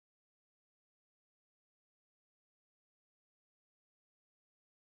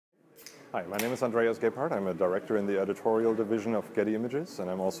Hi, my name is Andreas Gebhard. I'm a director in the editorial division of Getty Images, and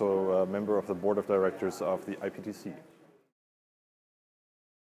I'm also a member of the board of directors of the IPTC.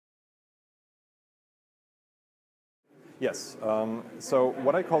 Yes, so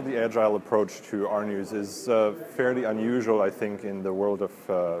what I call the Agile approach to rNews is fairly unusual, I think, in the world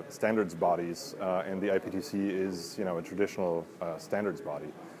of standards bodies, and the IPTC is, a traditional standards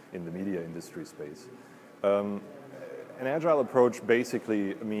body in the media industry space. An Agile approach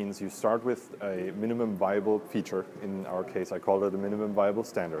basically means you start with a minimum viable feature. In our case, I call it a minimum viable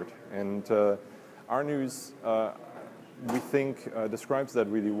standard. And rNews, we think, describes that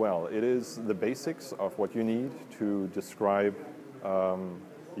really well. It is the basics of what you need to describe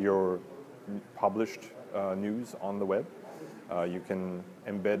your published news on the web. You can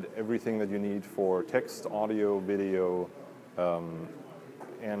embed everything that you need for text, audio, video,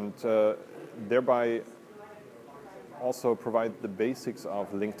 and thereby also provide the basics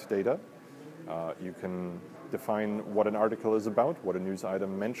of linked data. You can define what an article is about, what a news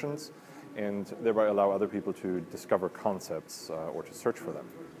item mentions, and thereby allow other people to discover concepts or to search for them.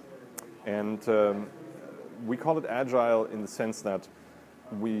 And we call it Agile in the sense that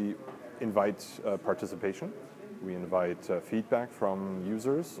we invite participation, we invite feedback from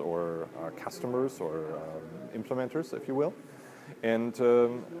users or customers or implementers, if you will. And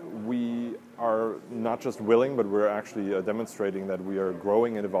we are not just willing, but we're actually demonstrating that we are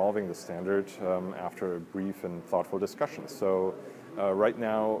growing and evolving the standard after a brief and thoughtful discussion. So right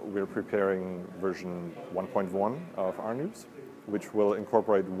now we're preparing version 1.1 of rNews, which will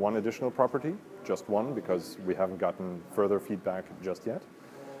incorporate one additional property, just one, because we haven't gotten further feedback just yet.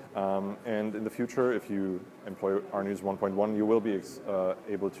 And in the future, if you employ rNews 1.1, you will be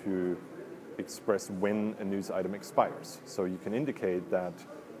able to express when a news item expires. So you can indicate that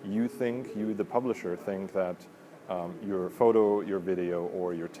you, the publisher, think that your photo, your video,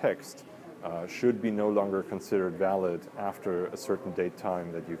 or your text should be no longer considered valid after a certain date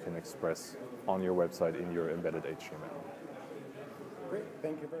time that you can express on your website in your embedded HTML. Great,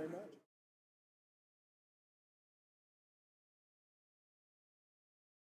 thank you very much.